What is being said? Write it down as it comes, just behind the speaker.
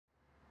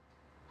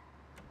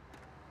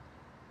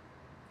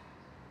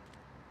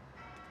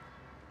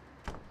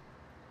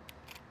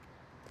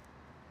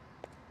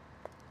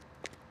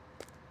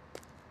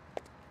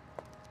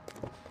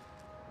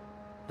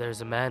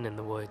There's a man in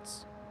the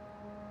woods.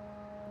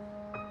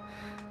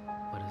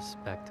 What a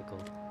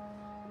spectacle.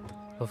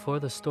 Before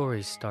the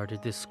story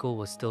started, this school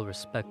was still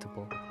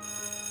respectable.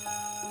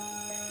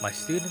 My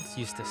students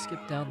used to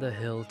skip down the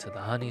hill to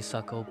the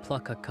honeysuckle,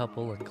 pluck a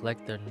couple, and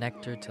collect their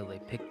nectar till they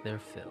picked their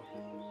fill.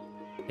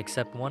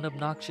 Except one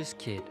obnoxious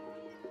kid,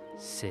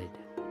 Sid,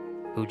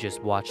 who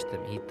just watched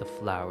them eat the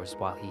flowers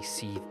while he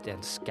seethed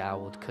and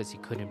scowled because he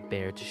couldn't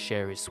bear to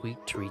share his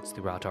sweet treats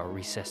throughout our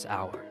recess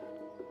hour.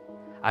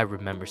 I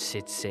remember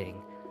Sid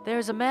saying,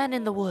 "There's a man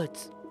in the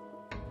woods."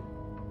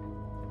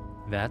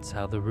 That's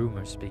how the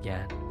rumors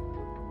began.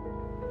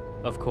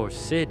 Of course,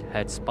 Sid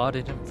had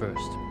spotted him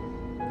first.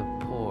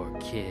 The poor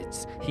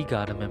kids. He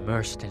got him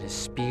immersed in his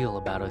spiel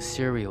about a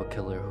serial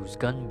killer whose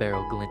gun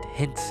barrel glint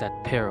hints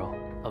at peril.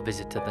 A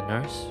visit to the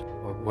nurse,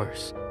 or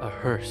worse, a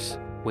hearse,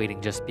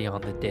 waiting just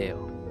beyond the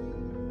dale.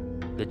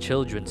 The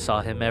children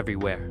saw him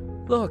everywhere.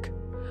 "Look,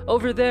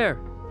 over there.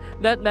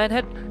 That man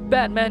had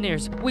Batman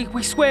ears. We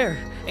swear.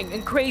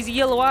 And crazy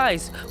yellow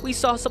eyes. We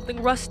saw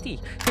something rusty.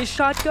 His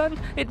shotgun?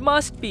 It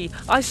must be.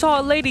 I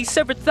saw a lady's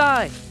severed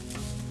thigh."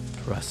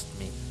 Trust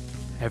me,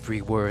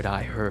 every word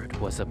I heard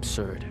was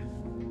absurd.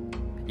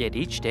 Yet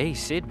each day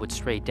Sid would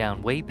stray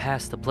down way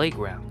past the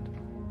playground.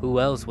 Who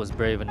else was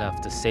brave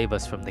enough to save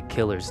us from the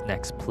killer's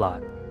next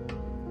plot?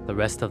 The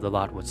rest of the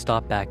lot would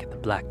stop back at the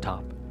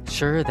blacktop,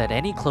 sure that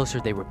any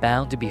closer they were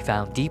bound to be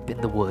found deep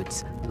in the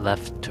woods,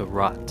 left to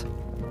rot.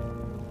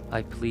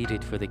 I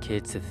pleaded for the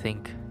kids to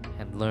think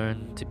and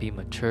learn to be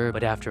mature,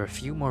 but after a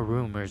few more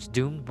rumors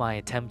doomed my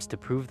attempts to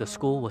prove the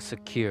school was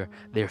secure,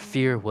 their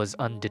fear was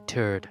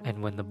undeterred,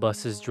 and when the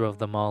buses drove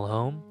them all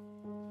home,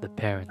 the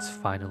parents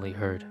finally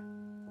heard.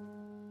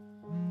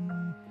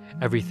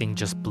 Everything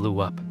just blew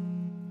up.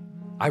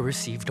 I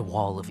received a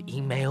wall of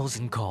emails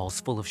and calls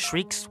full of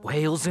shrieks,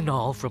 wails, and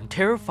all from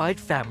terrified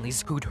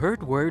families who'd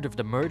heard word of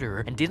the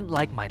murderer and didn't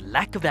like my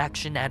lack of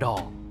action at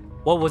all.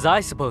 What was I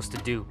supposed to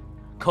do?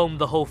 Comb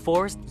the whole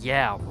forest?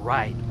 Yeah,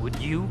 right. Would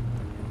you?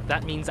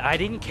 That means I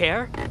didn't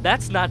care?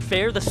 That's not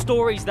fair. The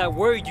stories that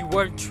were you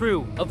weren't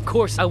true. Of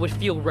course I would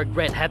feel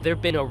regret had there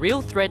been a real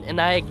threat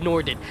and I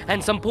ignored it,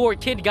 and some poor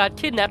kid got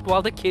kidnapped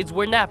while the kids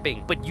were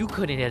napping. But you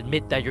couldn't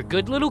admit that your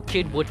good little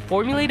kid would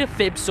formulate a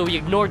fib, so you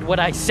ignored what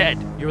I said.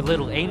 Your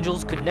little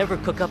angels could never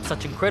cook up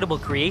such incredible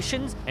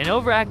creations. An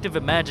overactive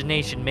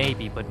imagination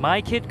maybe, but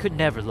my kid could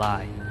never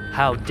lie.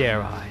 How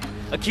dare I?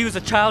 Accuse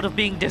a child of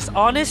being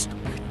dishonest?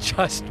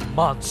 Just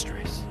monstrous.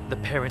 The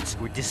parents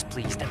were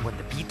displeased, and when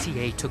the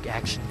PTA took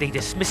action, they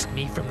dismissed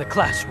me from the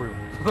classroom.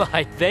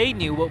 Like they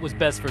knew what was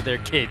best for their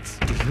kids.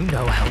 Do you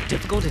know how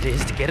difficult it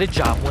is to get a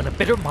job when a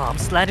bitter mom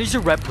slanders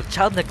your rep with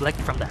child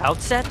neglect from the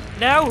outset?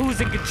 Now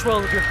who's in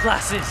control of your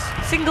classes?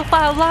 Single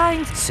file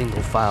lines?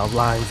 Single file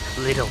lines.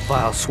 Little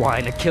vile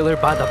swine, a killer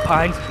by the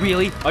pines.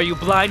 Really? Are you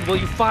blind? Will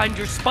you find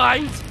your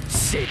spines?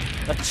 Sid,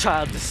 a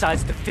child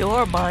decides to fill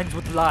our minds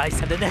with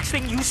lies, and the next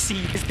thing you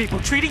see is people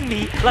treating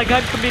me like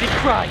I'm committing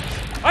crimes.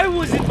 I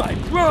was in my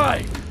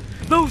prime!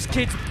 Those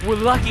kids were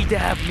lucky to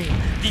have me.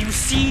 Do you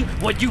see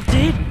what you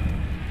did?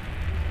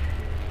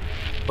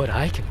 But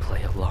I can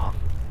play along.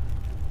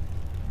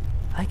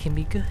 I can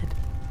be good.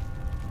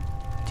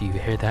 Do you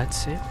hear that,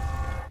 Sid?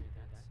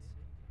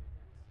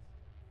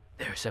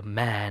 There's a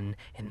man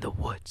in the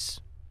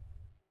woods.